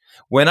parents.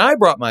 When I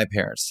brought my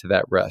parents to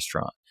that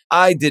restaurant,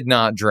 I did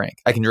not drink.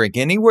 I can drink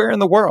anywhere in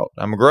the world.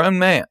 I'm a grown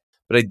man,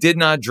 but I did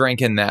not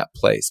drink in that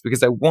place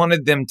because I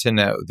wanted them to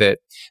know that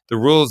the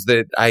rules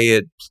that I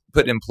had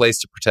put in place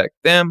to protect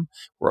them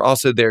were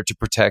also there to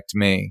protect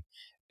me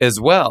as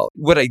well.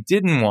 What I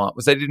didn't want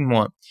was I didn't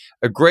want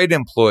a great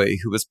employee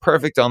who was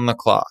perfect on the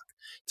clock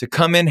to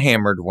come in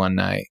hammered one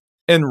night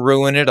and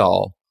ruin it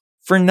all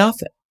for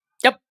nothing.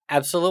 Yep,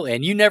 absolutely.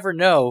 And you never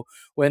know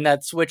when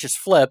that switch is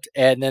flipped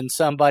and then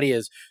somebody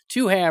is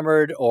too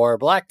hammered or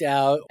blacked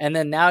out. And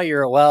then now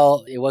you're,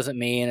 well, it wasn't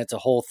me and it's a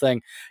whole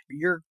thing.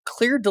 Your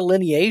clear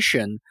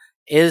delineation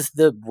is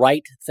the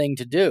right thing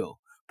to do.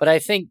 But I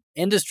think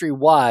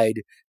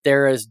industry-wide,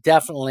 there is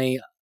definitely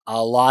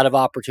a lot of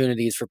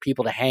opportunities for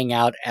people to hang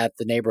out at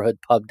the neighborhood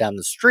pub down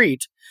the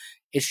street.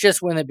 It's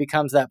just when it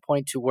becomes that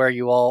point to where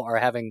you all are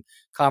having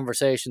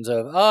conversations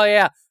of, oh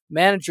yeah,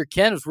 Manager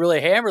Ken was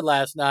really hammered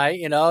last night.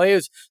 You know, he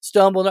was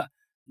stumbling.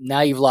 Now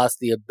you've lost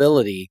the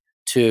ability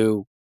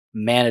to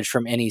manage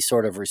from any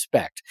sort of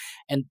respect.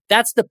 And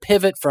that's the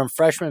pivot from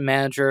freshman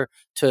manager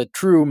to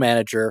true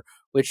manager,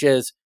 which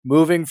is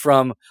moving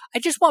from, I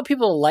just want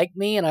people to like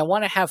me and I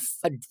want to have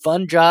a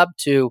fun job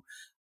to,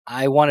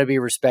 I want to be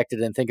respected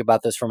and think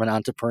about this from an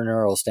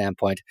entrepreneurial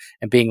standpoint,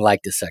 and being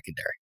liked is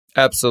secondary.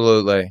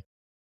 Absolutely.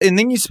 And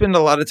then you spend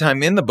a lot of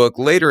time in the book,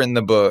 later in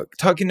the book,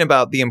 talking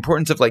about the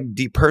importance of like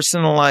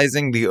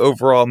depersonalizing the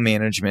overall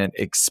management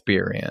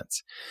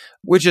experience,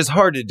 which is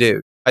hard to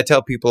do. I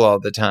tell people all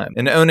the time,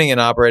 and owning and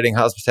operating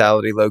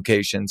hospitality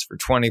locations for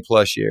 20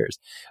 plus years,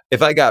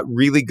 if I got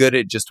really good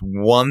at just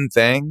one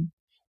thing,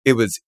 it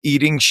was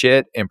eating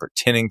shit and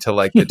pretending to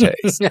like the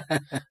taste.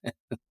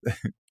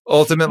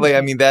 ultimately,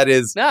 I mean, that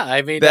is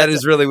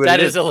really what it is. That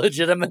is a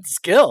legitimate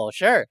skill,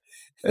 sure.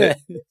 But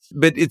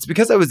it's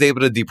because I was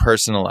able to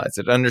depersonalize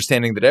it,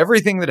 understanding that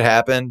everything that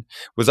happened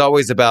was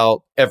always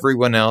about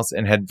everyone else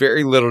and had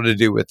very little to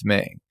do with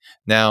me.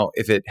 Now,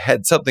 if it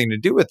had something to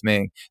do with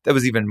me, that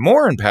was even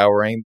more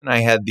empowering, and I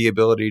had the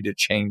ability to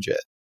change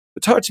it.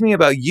 But talk to me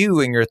about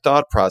you and your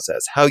thought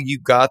process, how you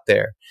got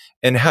there,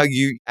 and how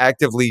you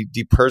actively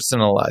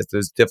depersonalize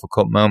those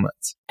difficult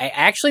moments. I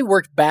actually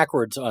worked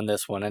backwards on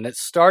this one, and it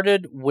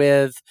started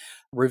with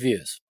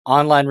reviews,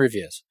 online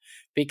reviews.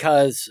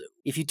 Because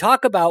if you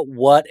talk about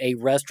what a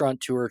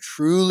restaurateur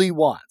truly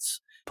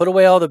wants, put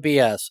away all the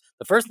BS,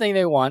 the first thing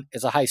they want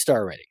is a high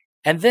star rating.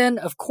 And then,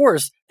 of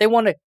course, they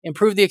want to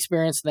improve the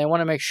experience and they want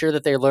to make sure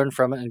that they learn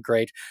from it and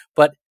great.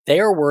 But they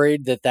are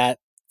worried that that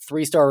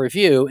 3-star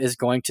review is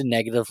going to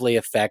negatively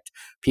affect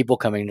people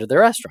coming to the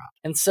restaurant.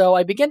 And so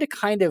I began to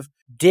kind of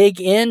dig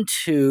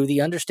into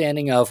the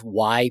understanding of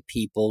why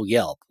people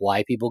Yelp,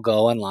 why people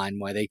go online,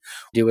 why they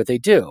do what they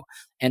do,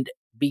 and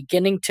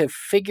beginning to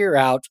figure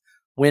out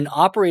when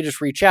operators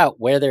reach out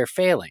where they're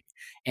failing.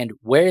 And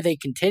where they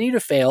continue to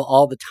fail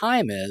all the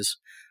time is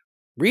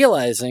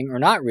realizing or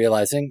not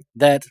realizing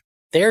that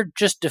they're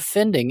just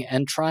defending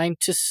and trying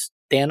to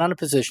stand on a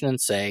position and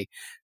say,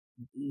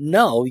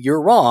 no,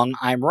 you're wrong,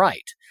 I'm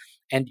right.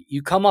 And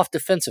you come off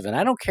defensive. And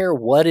I don't care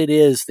what it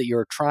is that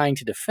you're trying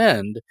to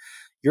defend,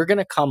 you're going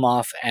to come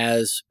off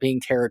as being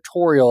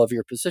territorial of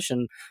your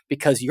position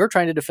because you're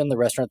trying to defend the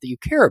restaurant that you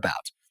care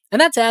about. And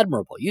that's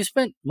admirable. You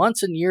spent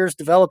months and years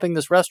developing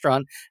this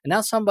restaurant, and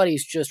now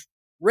somebody's just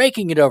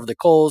raking it over the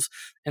coals.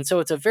 And so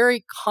it's a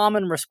very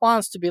common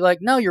response to be like,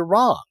 no, you're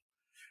wrong.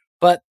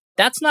 But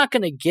that's not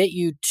going to get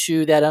you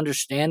to that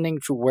understanding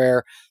to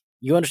where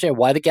you understand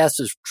why the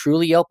guest is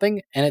truly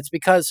Yelping. And it's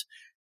because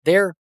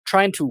they're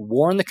trying to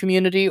warn the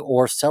community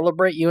or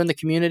celebrate you in the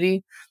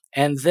community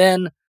and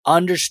then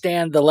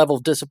understand the level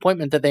of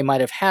disappointment that they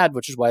might have had,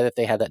 which is why that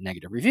they had that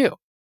negative review.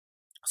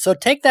 So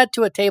take that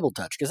to a table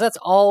touch, because that's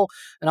all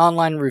an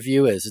online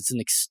review is. It's an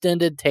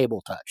extended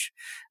table touch.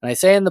 And I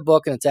say in the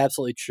book, and it's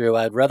absolutely true,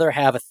 I'd rather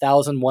have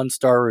 1,000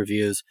 one-star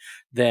reviews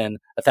than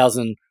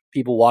 1,000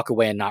 people walk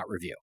away and not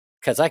review,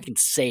 because I can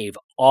save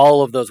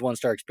all of those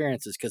one-star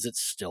experiences because it's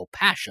still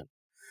passion.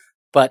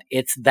 But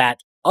it's that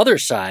other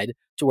side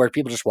to where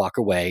people just walk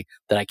away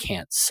that I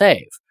can't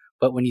save.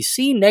 But when you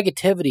see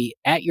negativity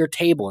at your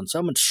table and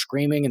someone's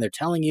screaming and they're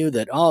telling you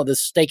that, oh,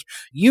 this steak,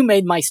 you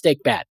made my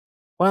steak bad.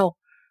 Well,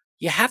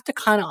 you have to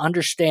kind of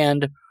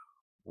understand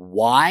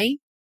why.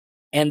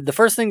 And the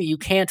first thing that you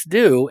can't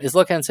do is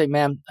look at it and say,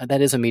 man, that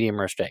is a medium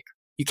rare steak.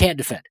 You can't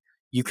defend.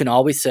 You can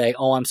always say,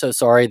 oh, I'm so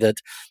sorry that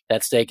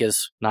that steak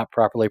is not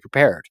properly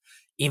prepared,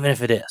 even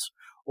if it is.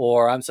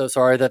 Or I'm so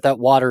sorry that that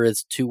water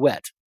is too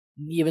wet,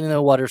 even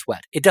though water's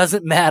wet. It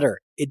doesn't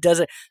matter.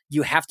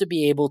 You have to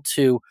be able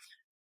to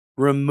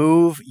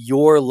remove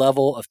your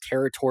level of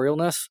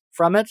territorialness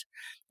from it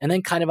and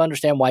then kind of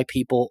understand why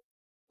people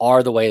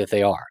are the way that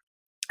they are.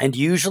 And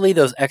usually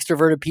those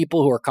extroverted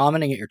people who are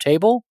commenting at your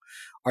table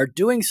are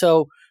doing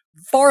so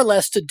far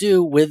less to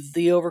do with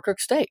the overcooked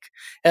steak.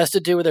 It has to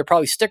do with they're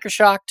probably sticker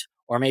shocked,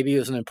 or maybe it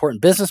was an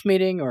important business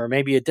meeting, or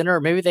maybe a dinner,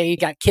 or maybe they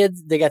got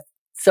kids, they got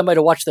somebody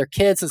to watch their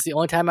kids since the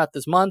only time out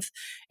this month.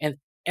 And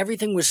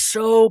everything was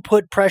so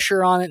put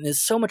pressure on it, and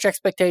there's so much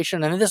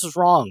expectation, and this is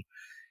wrong.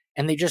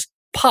 And they just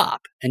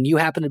pop, and you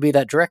happen to be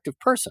that directive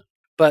person.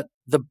 But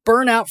the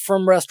burnout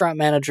from restaurant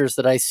managers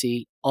that I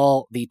see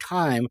all the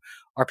time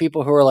are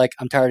people who are like,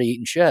 I'm tired of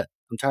eating shit.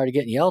 I'm tired of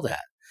getting yelled at.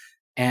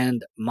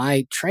 And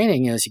my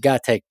training is you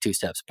got to take 2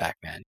 steps back,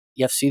 man.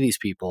 You have to see these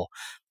people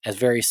as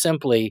very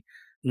simply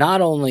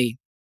not only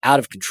out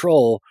of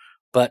control,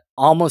 but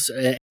almost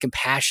a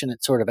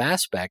compassionate sort of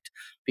aspect,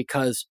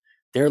 because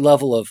their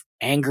level of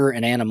anger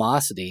and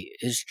animosity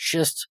is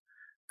just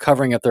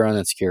covering up their own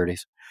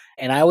insecurities.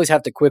 And I always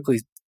have to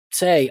quickly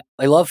say,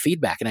 I love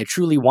feedback and I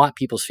truly want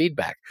people's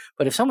feedback.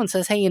 But if someone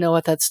says, hey, you know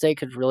what, that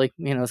steak is really,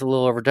 it's a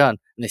little overdone,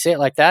 and they say it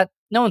like that,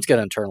 no one's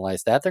going to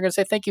internalize that. They're going to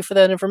say, thank you for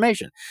that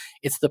information.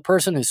 It's the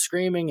person who's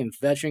screaming and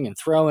fetching and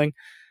throwing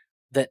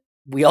that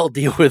we all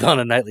deal with on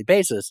a nightly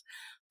basis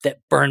that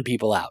burn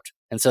people out.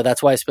 And so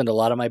that's why I spend a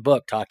lot of my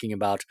book talking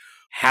about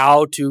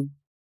how to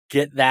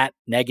get that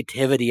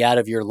negativity out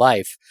of your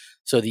life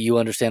so that you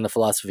understand the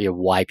philosophy of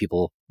why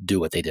people do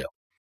what they do.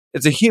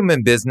 It's a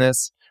human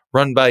business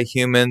run by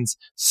humans,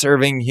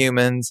 serving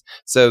humans.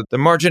 So the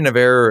margin of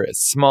error is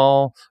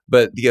small,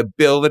 but the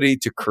ability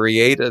to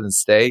create a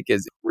mistake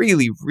is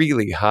really,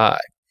 really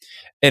high.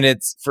 And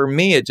for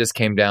me, it just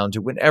came down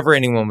to whenever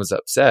anyone was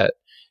upset,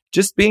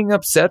 just being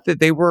upset that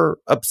they were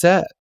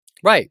upset.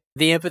 Right.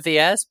 The empathy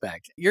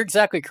aspect. You're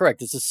exactly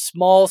correct. It's a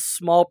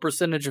small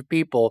percentage of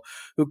people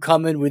who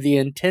come in with the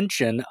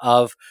intention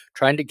of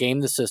trying to game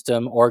the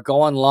system or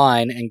go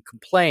online and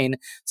complain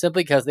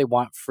simply because they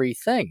want free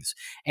things.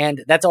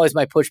 And that's always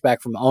my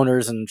pushback from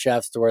owners and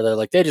chefs, to where they're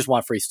like, they just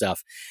want free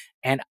stuff.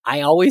 And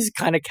I always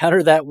kind of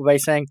counter that by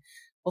saying,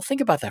 well,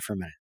 think about that for a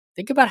minute.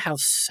 think about how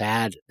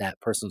sad that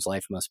person's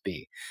life must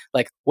be.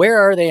 Like, where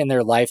are they in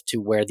their life to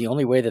where the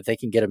only way that they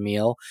can get a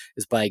meal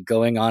is by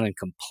going on and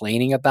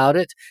complaining about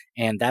it?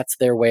 And that's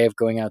their way of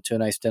going out to a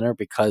nice dinner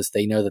because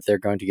they know that they're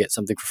going to get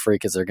something for free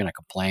because they're going to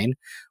complain.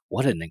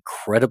 What an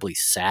incredibly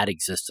sad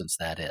existence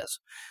that is.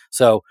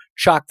 So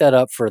chalk that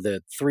up for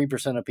the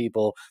 3% of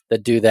people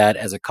that do that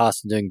as a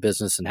cost of doing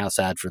business and how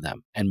sad for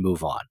them, and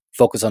move on.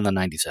 Focus on the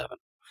 97.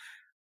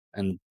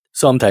 And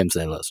sometimes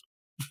they listen.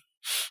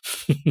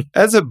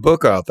 As a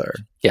book author,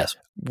 yes,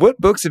 what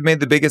books have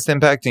made the biggest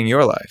impact in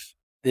your life?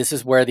 This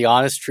is where the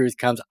honest truth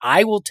comes.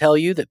 I will tell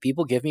you that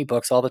people give me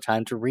books all the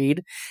time to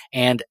read.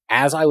 And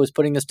as I was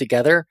putting this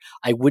together,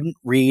 I wouldn't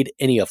read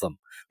any of them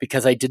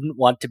because I didn't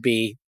want to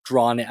be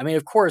drawn in. I mean,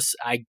 of course,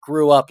 I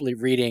grew up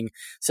reading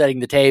Setting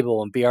the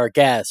Table and Be Our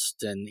Guest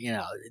and,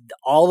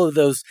 all of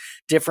those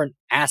different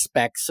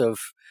aspects of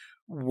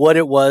what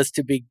it was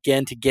to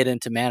begin to get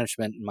into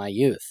management in my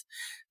youth.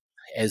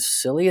 As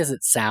silly as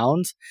it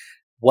sounds,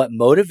 what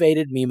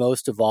motivated me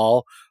most of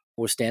all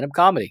was stand-up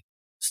comedy.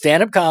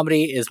 Stand-up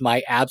comedy is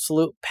my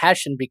absolute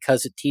passion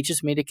because it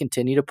teaches me to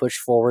continue to push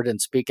forward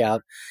and speak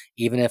out,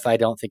 even if I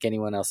don't think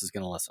anyone else is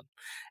going to listen.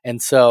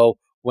 And so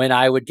when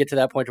I would get to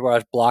that point where I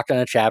was blocked on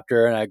a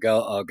chapter and I'd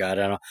go, oh God,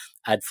 I don't know,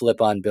 I'd flip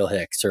on Bill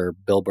Hicks or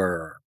Bill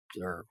Burr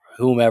or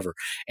whomever.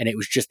 And it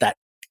was just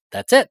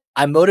that's it.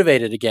 I'm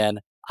motivated again.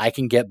 I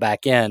can get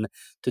back in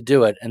to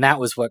do it. And that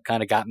was what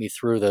kind of got me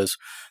through those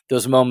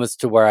moments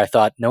to where I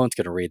thought, no one's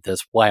going to read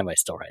this. Why am I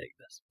still writing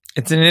this?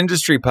 It's an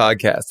industry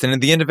podcast. And at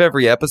the end of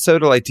every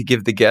episode, I like to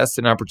give the guest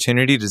an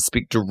opportunity to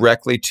speak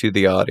directly to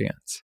the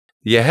audience.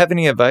 Do you have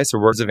any advice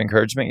or words of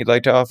encouragement you'd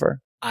like to offer?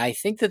 I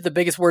think that the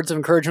biggest words of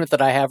encouragement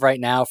that I have right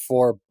now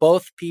for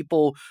both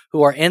people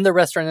who are in the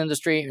restaurant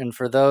industry and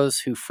for those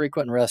who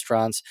frequent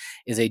restaurants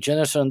is a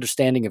generous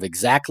understanding of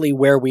exactly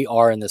where we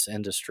are in this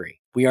industry.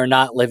 We are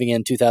not living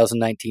in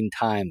 2019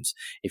 times.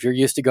 If you're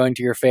used to going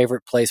to your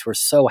favorite place, we're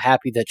so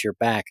happy that you're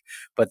back,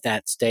 but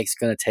that steak's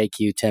going to take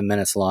you 10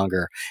 minutes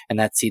longer, and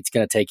that seat's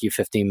going to take you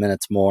 15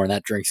 minutes more, and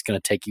that drink's going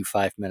to take you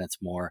 5 minutes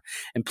more.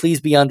 And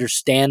please be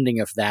understanding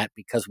of that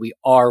because we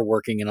are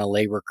working in a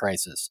labor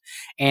crisis.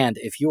 And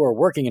if you are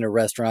working in a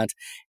restaurant,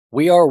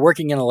 we are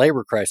working in a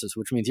labor crisis,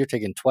 which means you're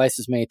taking twice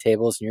as many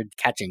tables and you're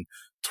catching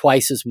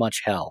twice as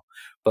much hell.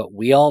 But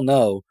we all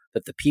know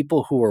that the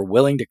people who are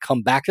willing to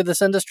come back to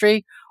this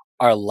industry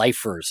are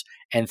lifers,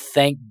 and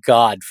thank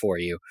God for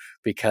you,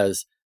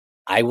 because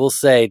I will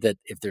say that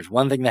if there's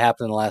one thing that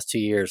happened in the last 2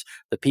 years,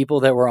 the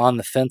people that were on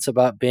the fence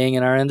about being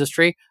in our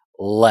industry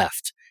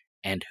left,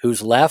 and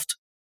who's left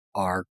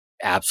are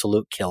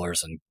absolute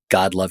killers, and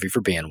God love you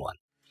for being one.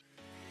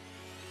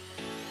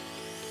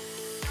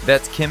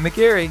 That's Kim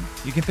McGarry.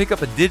 You can pick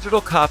up a digital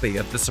copy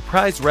of The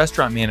Surprise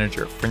Restaurant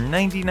Manager for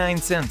 99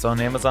 cents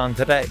on Amazon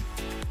today.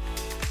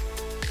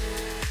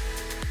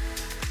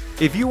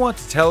 If you want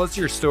to tell us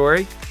your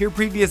story, hear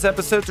previous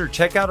episodes, or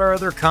check out our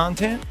other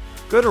content,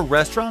 go to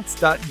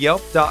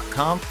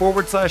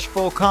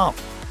restaurants.yelp.com/fullcomp.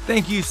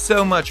 Thank you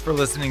so much for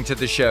listening to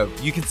the show.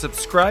 You can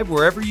subscribe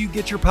wherever you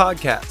get your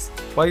podcasts.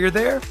 While you're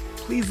there,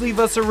 please leave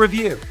us a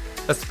review.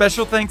 A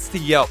special thanks to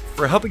Yelp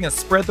for helping us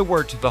spread the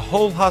word to the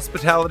whole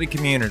hospitality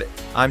community.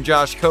 I'm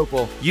Josh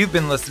Kopel. You've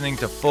been listening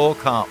to Full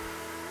Comp.